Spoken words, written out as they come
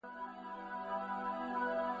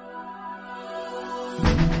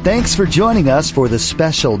Thanks for joining us for the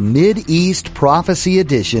special Mid-East Prophecy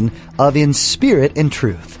edition of In Spirit and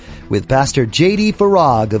Truth with Pastor J.D.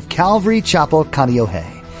 Farag of Calvary Chapel,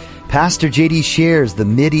 Kaneohe. Pastor J.D. shares the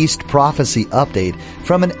Mid-East Prophecy update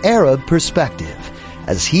from an Arab perspective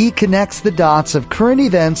as he connects the dots of current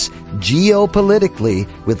events geopolitically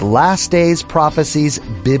with last days prophecies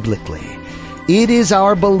biblically. It is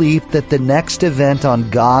our belief that the next event on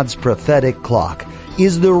God's prophetic clock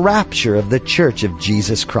is the rapture of the Church of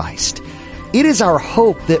Jesus Christ. It is our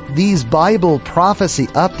hope that these Bible prophecy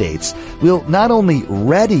updates will not only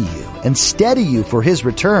ready you and steady you for His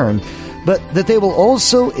return, but that they will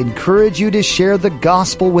also encourage you to share the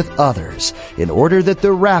gospel with others in order that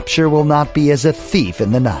the rapture will not be as a thief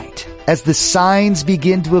in the night. As the signs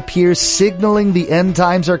begin to appear signaling the end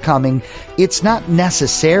times are coming, it's not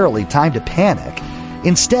necessarily time to panic.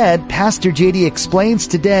 Instead, Pastor J.D. explains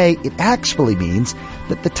today it actually means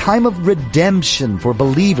that the time of redemption for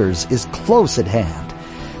believers is close at hand.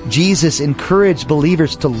 Jesus encouraged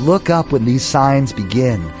believers to look up when these signs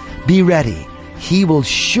begin. Be ready. He will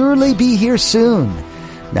surely be here soon.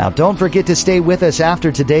 Now, don't forget to stay with us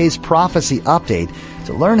after today's prophecy update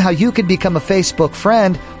to learn how you can become a Facebook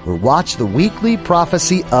friend or watch the weekly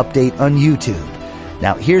prophecy update on YouTube.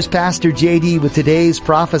 Now, here's Pastor J.D. with today's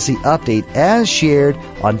prophecy update as shared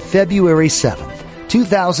on February 7th,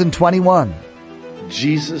 2021.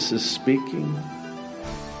 Jesus is speaking,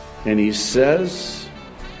 and He says,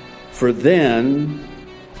 "For then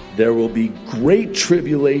there will be great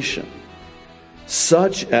tribulation,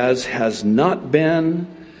 such as has not been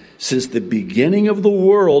since the beginning of the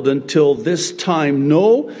world until this time,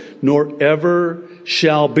 no, nor ever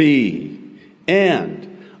shall be. And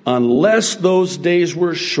unless those days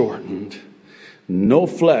were shortened, no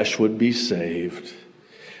flesh would be saved.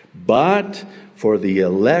 But for the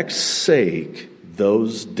elect's sake,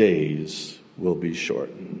 those days will be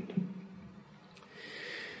shortened."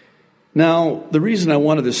 Now, the reason I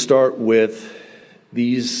wanted to start with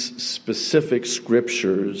these specific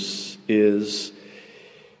scriptures is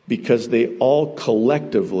because they all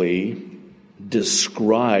collectively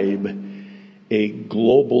describe a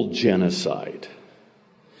global genocide.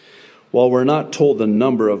 While we're not told the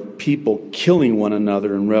number of people killing one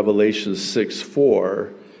another in Revelation 6:4,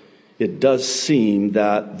 it does seem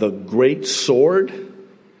that the great sword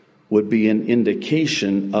would be an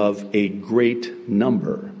indication of a great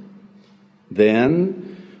number.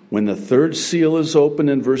 Then, when the third seal is opened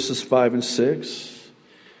in verses 5 and 6,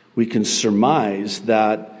 we can surmise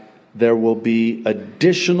that there will be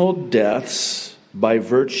additional deaths by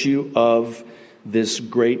virtue of this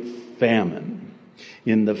great famine,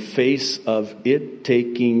 in the face of it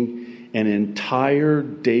taking an entire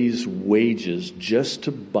day's wages just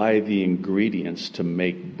to buy the ingredients to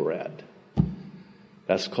make bread.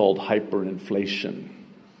 That's called hyperinflation.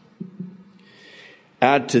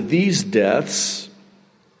 Add to these deaths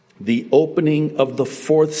the opening of the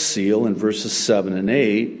fourth seal in verses 7 and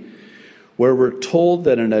 8, where we're told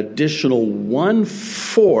that an additional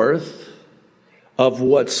 1/4 of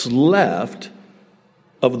what's left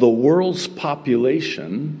of the world's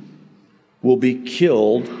population will be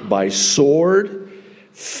killed by sword,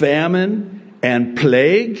 famine, and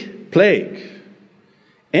plague,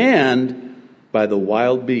 and by the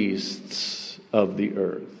wild beasts of the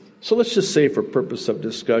earth. So let's just say, for purpose of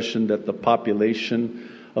discussion, that the population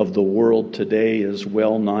of the world today is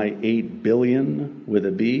well nigh 8 billion with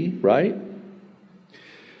a B, right?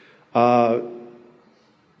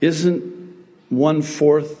 Isn't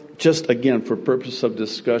 1/4, just again for purpose of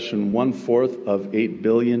discussion, 1/4 of 8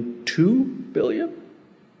 billion, 2 billion?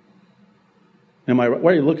 Why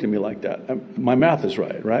are you looking at me like that? My math is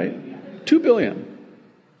right? 2 billion.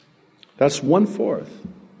 That's 1/4.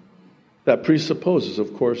 That presupposes,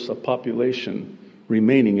 of course, a population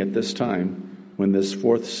remaining at this time when this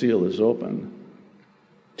fourth seal is open.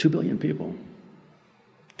 2 billion people.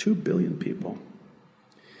 2 billion people.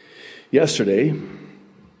 Yesterday,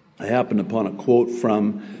 I happened upon a quote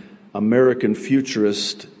from American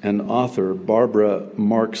futurist and author Barbara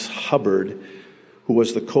Marx Hubbard, who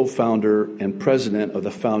was the co-founder and president of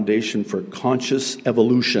the Foundation for Conscious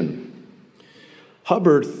Evolution.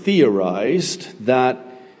 Hubbard theorized that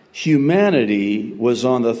humanity was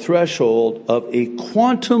on the threshold of a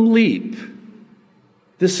quantum leap.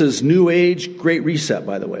 This is New Age Great Reset,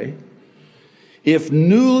 by the way. If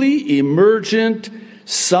newly emergent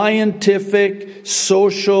scientific,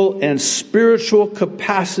 social, and spiritual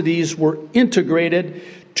capacities were integrated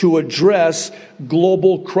to address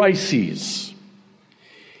global crises.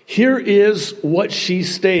 Here is what she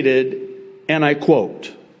stated, and I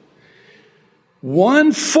quote,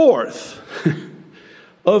 "1/4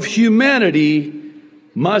 of humanity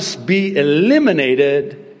must be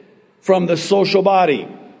eliminated from the social body.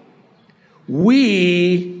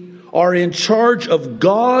 We are in charge of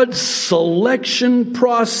God's selection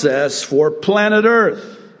process for planet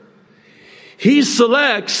Earth. He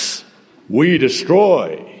selects, we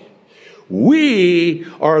destroy. We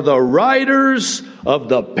are the riders of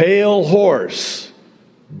the pale horse,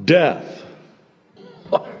 death.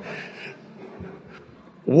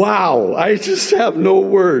 Wow, I just have no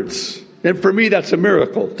words. And for me, that's a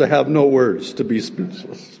miracle, to have no words, to be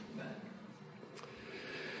speechless.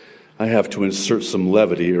 I have to insert some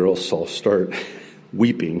levity or else I'll start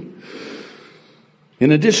weeping.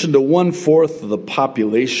 In addition to 1/4 of the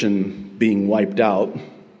population being wiped out,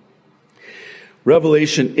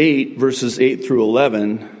 Revelation 8, verses 8 through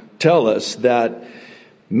 11, tell us that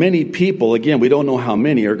many people, again, we don't know how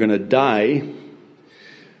many, are going to die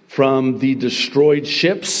from the destroyed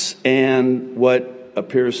ships and what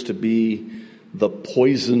appears to be the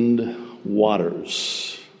poisoned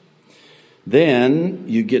waters. Then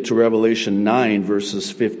you get to Revelation 9, verses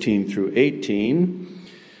 15 through 18,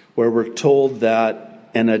 where we're told that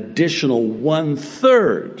an additional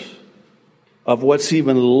 1/3 of what's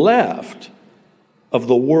even left of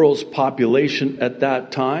the world's population at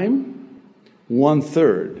that time,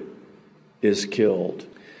 1/3 is killed.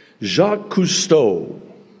 Jacques Cousteau,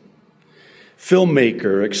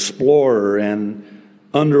 filmmaker, explorer, and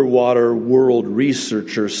underwater world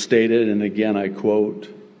researcher, stated, and again I quote,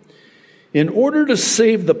 "In order to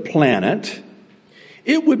save the planet,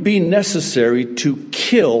 it would be necessary to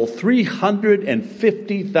kill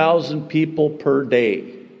 350,000 people per day.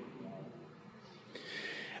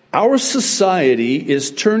 Our society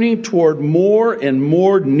is turning toward more and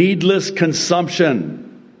more needless consumption.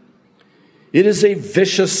 It is a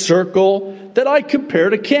vicious circle that I compare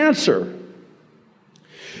to cancer.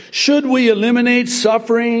 Should we eliminate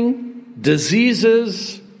suffering,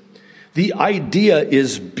 diseases? The idea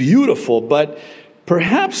is beautiful, but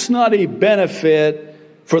perhaps not a benefit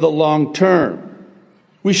for the long term.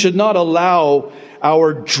 We should not allow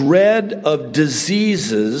our dread of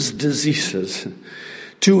diseases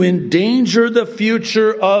to endanger the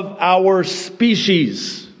future of our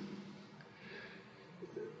species."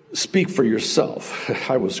 Speak for yourself.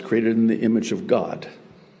 I was created in the image of God.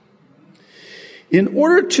 "In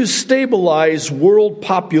order to stabilize world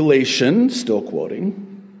population," still quoting,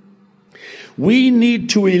 "we need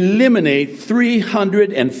to eliminate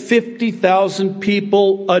 350,000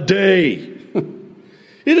 people a day."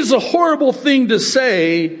 It is a horrible thing to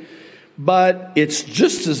say, but it's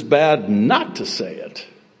just as bad not to say it.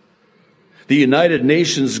 The United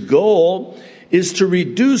Nations goal is to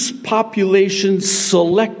reduce population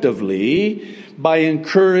selectively by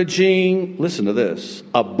encouraging, listen to this,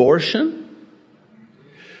 abortion,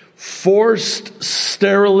 forced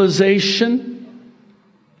sterilization,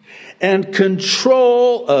 and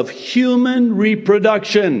control of human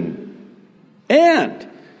reproduction, and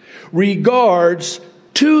regards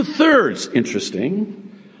 2/3, interesting,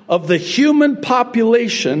 of the human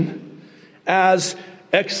population as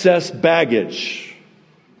excess baggage.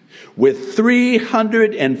 With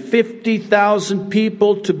 350,000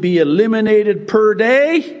 people to be eliminated per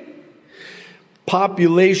day,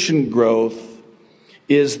 population growth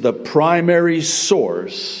is the primary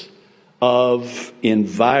source of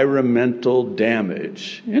environmental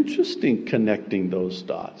damage. Interesting connecting those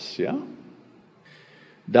dots, yeah?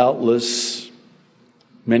 Doubtless,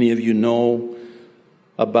 many of you know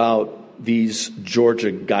about these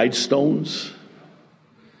Georgia Guidestones.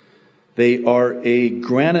 They are a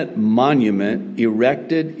granite monument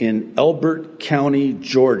erected in Elbert County,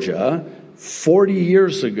 Georgia, 40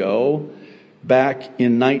 years ago, back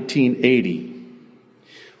in 1980.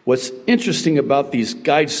 What's interesting about these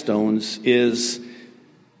Guidestones is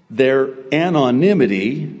their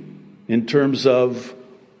anonymity in terms of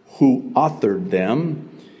who authored them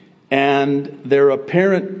and their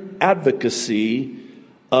apparent advocacy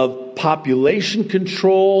of population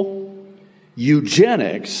control,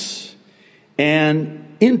 eugenics, and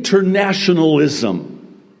internationalism,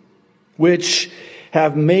 which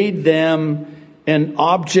have made them an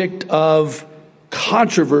object of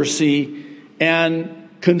controversy and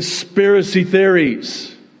conspiracy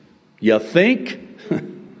theories. You think?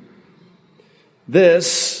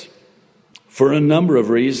 This, for a number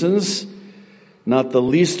of reasons, not the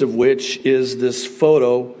least of which is this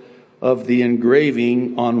photo of the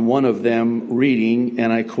engraving on one of them reading,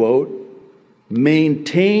 and I quote,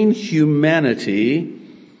 "Maintain humanity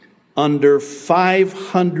under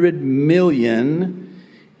 500 million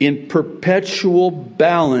in perpetual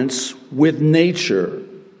balance with nature.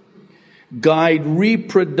 Guide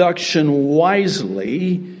reproduction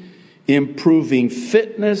wisely improving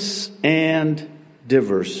fitness and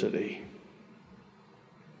diversity.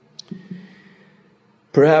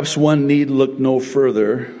 Perhaps one need look no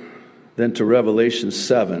further than to Revelation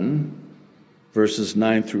 7, verses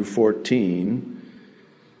 9 through 14,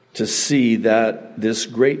 to see that this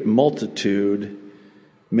great multitude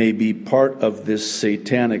may be part of this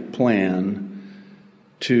satanic plan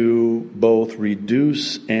to both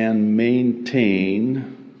reduce and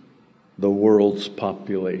maintain the world's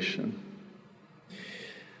population.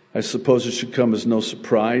 I suppose it should come as no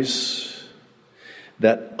surprise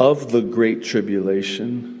that of the Great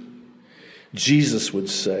Tribulation, Jesus would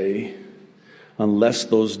say, unless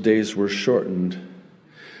those days were shortened,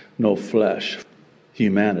 no flesh,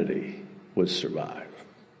 humanity would survive.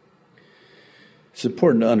 It's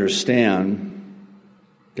important to understand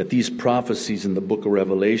that these prophecies in the book of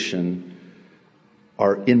Revelation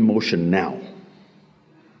are in motion now,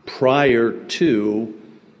 prior to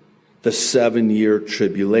the 7-year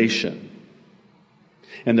tribulation.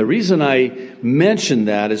 And the reason I mention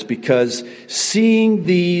that is because seeing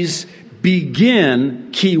these begin,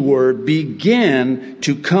 keyword, begin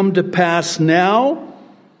to come to pass now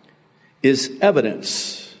is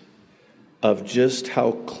evidence of just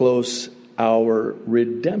how close our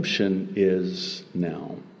redemption is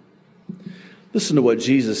now. Listen to what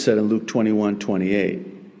Jesus said in Luke 21:28.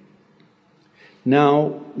 Now,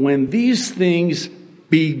 when these things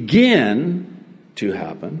begin to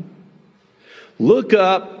happen, look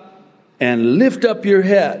up and lift up your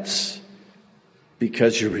heads,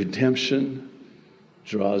 because your redemption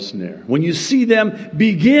draws near. When you see them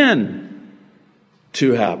begin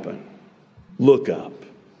to happen, look up,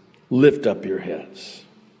 lift up your heads.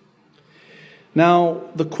 Now,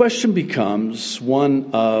 the question becomes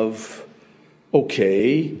one of,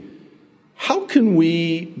 okay, how can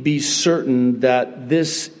we be certain that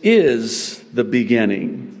this is the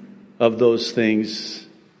beginning of those things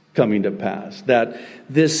coming to pass? That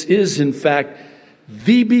this is, in fact,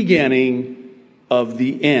 the beginning of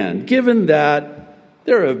the end, given that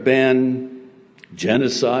there have been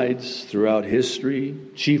genocides throughout history,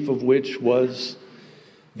 chief of which was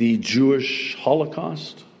the Jewish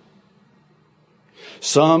Holocaust.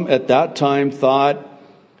 Some at that time thought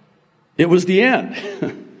it was the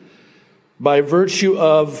end by virtue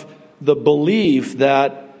of the belief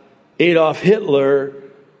that Adolf Hitler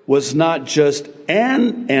was not just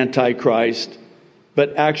an Antichrist,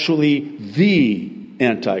 but actually the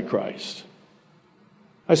Antichrist.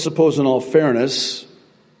 I suppose in all fairness,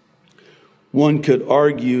 one could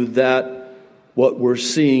argue that what we're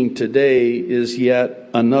seeing today is yet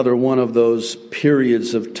another one of those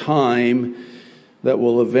periods of time that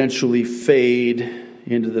will eventually fade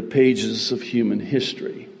into the pages of human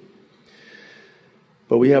history.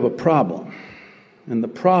 But we have a problem. And the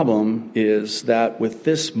problem is that with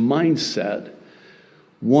this mindset,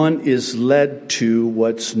 one is led to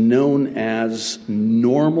what's known as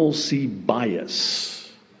normalcy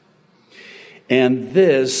bias. And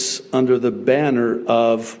this under the banner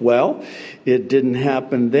of, well, it didn't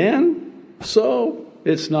happen then, so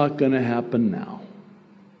it's not going to happen now.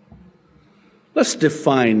 Let's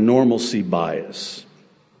define normalcy bias.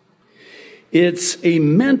 It's a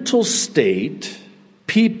mental state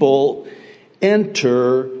people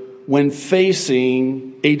enter when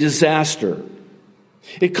facing a disaster.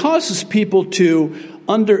 It causes people to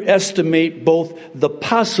underestimate both the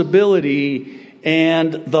possibility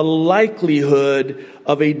and the likelihood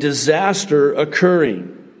of a disaster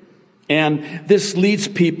occurring. And this leads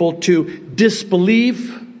people to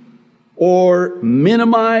disbelief or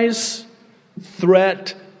minimize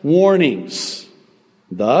threat warnings.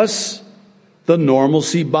 Thus, the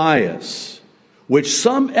normalcy bias, which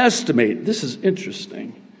some estimate, this is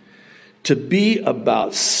interesting, to be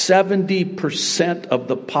about 70% of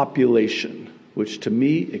the population, which to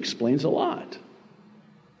me explains a lot.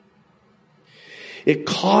 It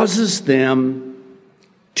causes them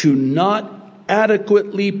to not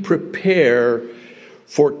adequately prepare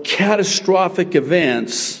for catastrophic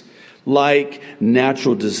events like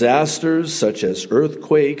natural disasters such as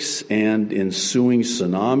earthquakes and ensuing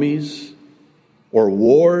tsunamis, or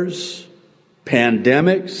wars,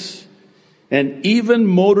 pandemics, and even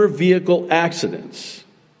motor vehicle accidents.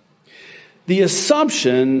 The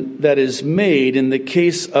assumption that is made in the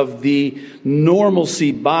case of the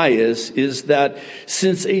normalcy bias is that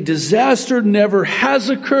since a disaster never has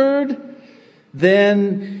occurred,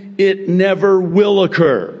 then it never will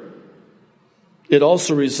occur. It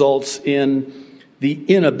also results in the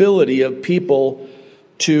inability of people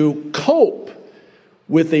to cope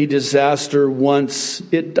with a disaster once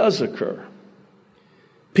it does occur.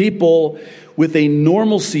 People with a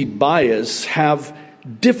normalcy bias have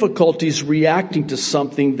difficulties reacting to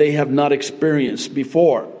something they have not experienced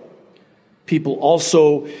before. People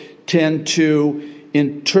also tend to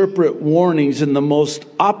interpret warnings in the most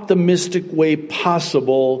optimistic way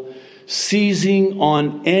possible, seizing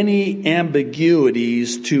on any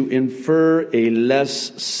ambiguities to infer a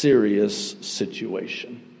less serious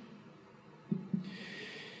situation.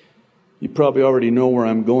 You probably already know where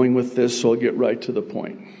I'm going with this, so I'll get right to the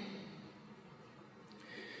point.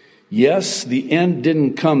 Yes, the end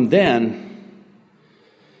didn't come then,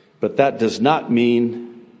 but that does not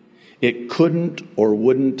mean it couldn't or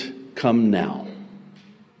wouldn't come now.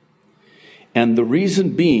 And the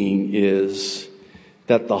reason being is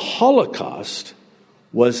that the Holocaust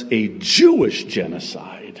was a Jewish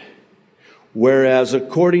genocide, whereas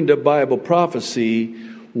according to Bible prophecy,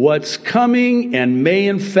 what's coming and may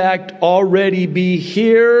in fact already be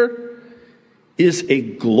here is a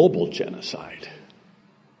global genocide,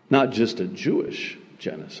 not just a Jewish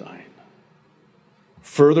genocide.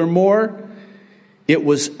 Furthermore, it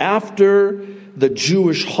was after the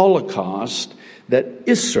Jewish Holocaust that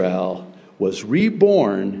Israel was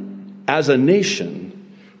reborn as a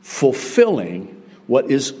nation, fulfilling what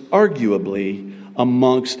is arguably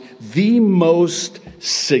amongst the most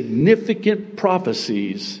significant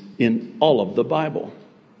prophecies in all of the Bible.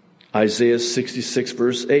 Isaiah 66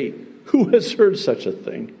 verse 8. Who has heard such a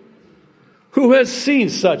thing? Who has seen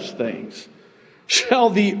such things? Shall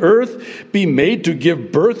the earth be made to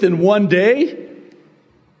give birth in one day?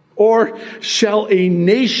 Or shall a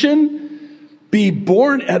nation be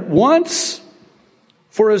born at once?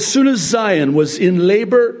 For as soon as Zion was in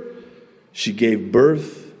labor, she gave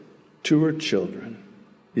birth to her children.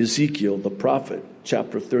 Ezekiel the prophet,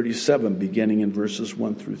 chapter 37, beginning in verses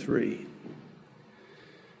 1 through 3.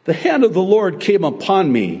 The hand of the Lord came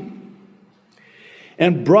upon me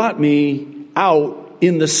and brought me out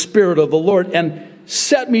in the spirit of the Lord and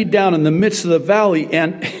set me down in the midst of the valley,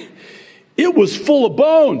 and it was full of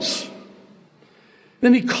bones.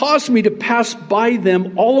 Then he caused me to pass by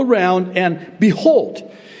them all around, and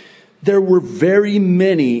behold, there were very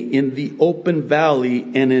many in the open valley,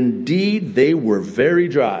 and indeed they were very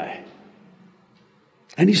dry.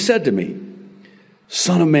 And he said to me,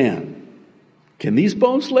 Son of man, can these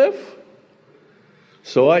bones live?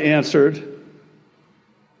 So I answered,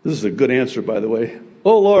 this is a good answer, by the way.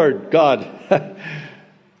 Oh, Lord God,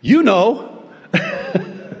 you know.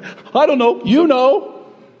 I don't know, you know.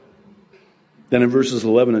 Then in verses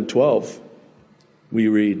 11 and 12, we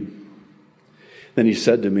read, Then he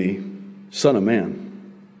said to me, Son of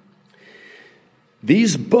man,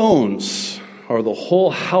 these bones are the whole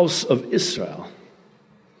house of Israel.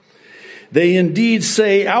 They indeed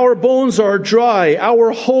say, Our bones are dry,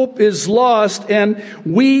 our hope is lost, and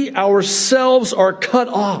we ourselves are cut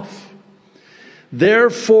off.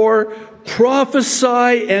 Therefore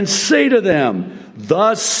prophesy and say to them,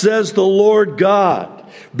 Thus says the Lord God,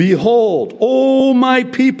 Behold, O my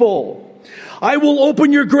people, I will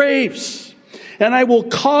open your graves, and I will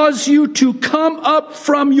cause you to come up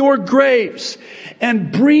from your graves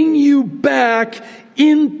and bring you back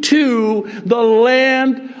into the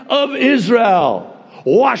land of Israel.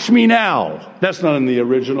 Wash me now. That's not in the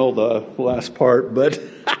original, the last part, but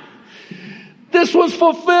this was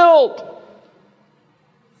fulfilled.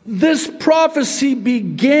 This prophecy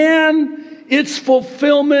began its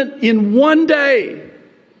fulfillment in one day.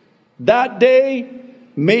 That day,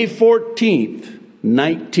 May 14th,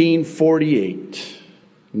 1948.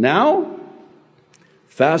 Now,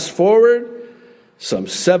 fast forward some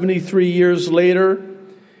 73 years later,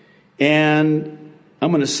 and I'm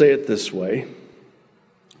going to say it this way.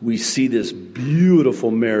 We see this beautiful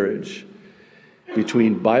marriage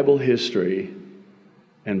between Bible history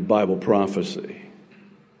and Bible prophecy.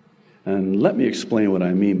 And let me explain what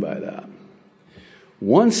I mean by that.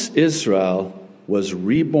 Once Israel was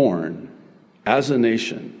reborn as a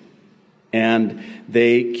nation, and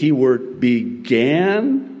they, keyword,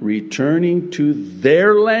 began returning to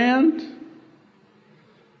their land,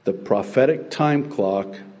 the prophetic time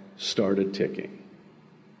clock started ticking.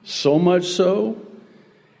 So much so,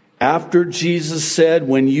 after Jesus said,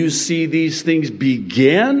 when you see these things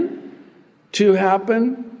begin to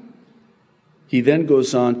happen, he then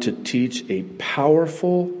goes on to teach a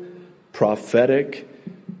powerful prophetic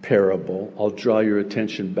parable. I'll draw your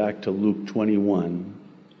attention back to Luke 21,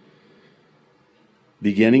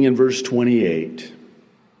 beginning in verse 28.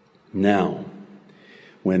 Now,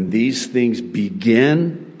 when these things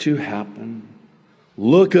begin to happen,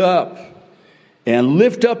 look up and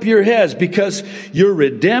lift up your heads, because your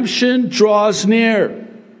redemption draws near.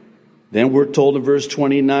 Then we're told in verse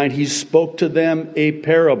 29, he spoke to them a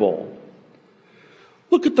parable.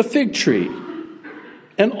 Look at the fig tree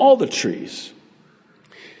and all the trees.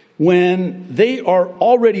 When they are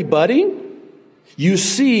already budding, you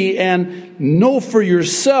see and know for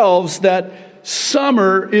yourselves that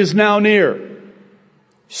summer is now near.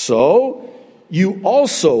 So, you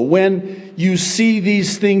also, when you see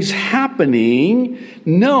these things happening,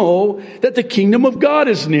 know that the kingdom of God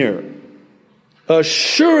is near.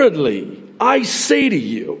 Assuredly, I say to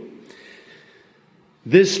you,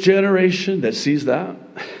 this generation that sees that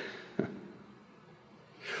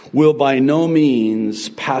will by no means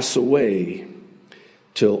pass away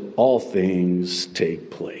till all things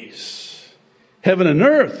take place. Heaven and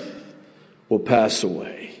earth will pass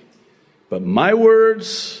away, but my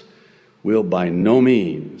words will by no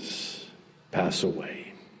means pass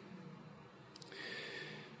away.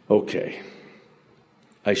 Okay,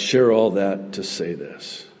 I share all that to say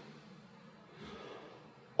this.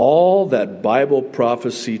 All that Bible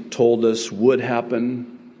prophecy told us would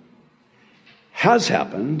happen has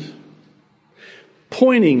happened,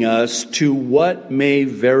 pointing us to what may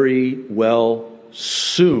very well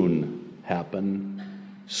soon happen,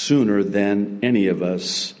 sooner than any of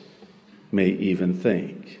us may even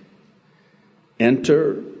think.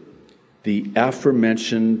 Enter the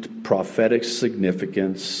aforementioned prophetic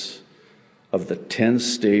significance of the 10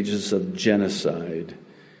 stages of genocide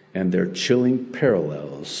and their chilling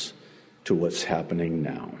parallels to what's happening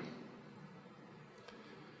now.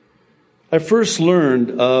 I first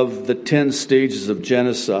learned of the 10 stages of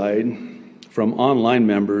genocide from online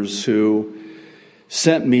members who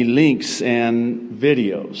sent me links and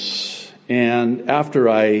videos. And after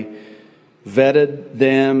I vetted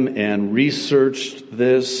them and researched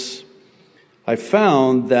this, I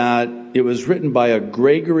found that it was written by a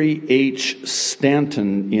Gregory H.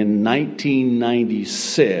 Stanton in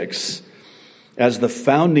 1996 as the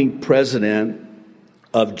founding president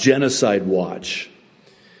of Genocide Watch.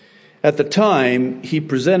 At the time, he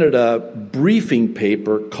presented a briefing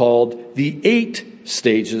paper called The 8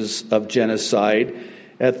 Stages of Genocide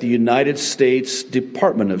at the United States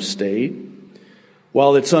Department of State.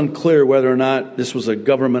 While it's unclear whether or not this was a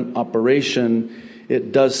government operation,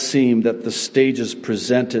 it does seem that the stages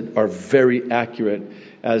presented are very accurate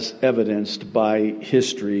as evidenced by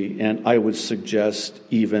history, and I would suggest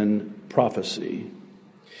even prophecy.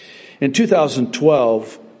 In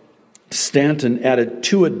 2012, Stanton added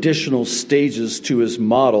 2 additional stages to his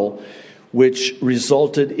model, which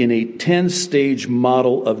resulted in a 10-stage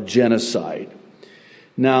model of genocide.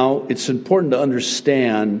 Now, it's important to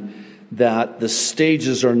understand that the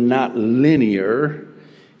stages are not linear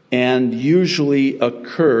and usually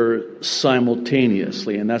occur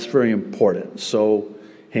simultaneously, and that's very important, so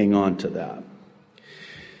hang on to that.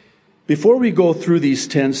 Before we go through these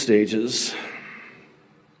 10 stages,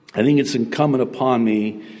 I think it's incumbent upon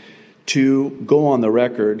me to go on the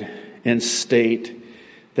record and state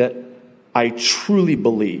that I truly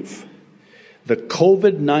believe the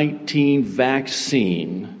COVID-19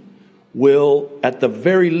 vaccine will, at the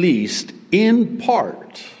very least, in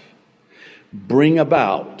part, bring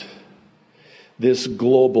about this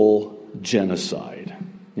global genocide.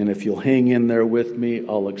 And if you'll hang in there with me,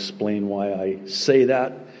 I'll explain why I say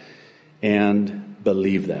that and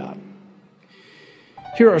believe that.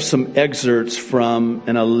 Here are some excerpts from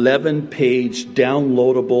an 11-page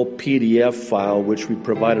downloadable PDF file which we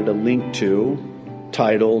provided a link to,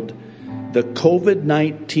 titled The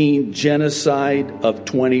COVID-19 Genocide of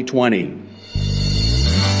 2020.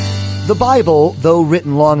 The Bible, though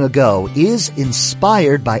written long ago, is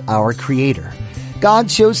inspired by our Creator. God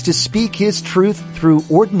chose to speak His truth through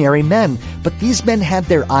ordinary men, but these men had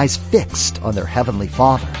their eyes fixed on their Heavenly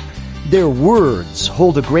Father. Their words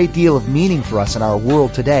hold a great deal of meaning for us in our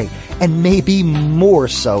world today, and maybe more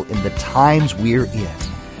so in the times we're in.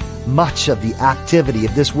 Much of the activity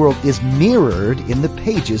of this world is mirrored in the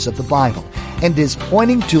pages of the Bible and is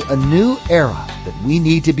pointing to a new era that we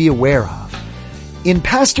need to be aware of. In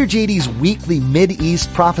Pastor JD's weekly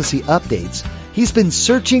Mid-East prophecy updates, he's been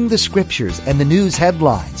searching the scriptures and the news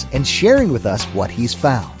headlines and sharing with us what he's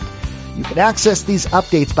found. You can access these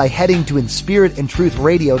updates by heading to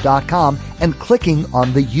inspiritandtruthradio.com and clicking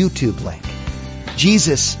on the YouTube link.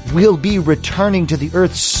 Jesus will be returning to the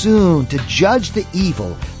earth soon to judge the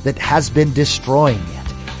evil that has been destroying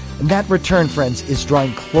it. And that return, friends, is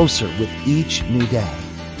drawing closer with each new day.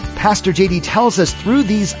 Pastor JD tells us through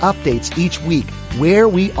these updates each week where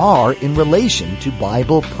we are in relation to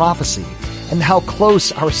Bible prophecy and how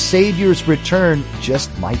close our Savior's return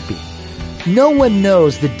just might be. No one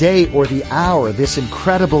knows the day or the hour this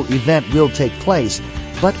incredible event will take place,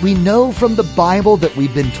 but we know from the Bible that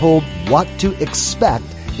we've been told what to expect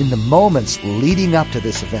in the moments leading up to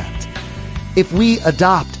this event. If we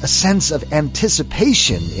adopt a sense of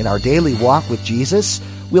anticipation in our daily walk with Jesus,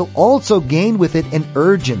 we'll also gain with it an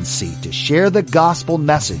urgency to share the gospel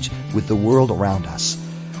message with the world around us.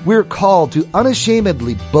 We're called to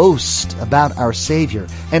unashamedly boast about our Savior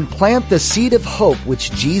and plant the seed of hope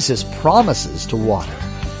which Jesus promises to water.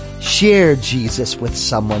 Share Jesus with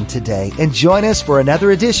someone today and join us for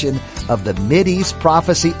another edition of the Mideast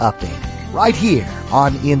Prophecy Update, right here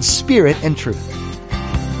on In Spirit and Truth.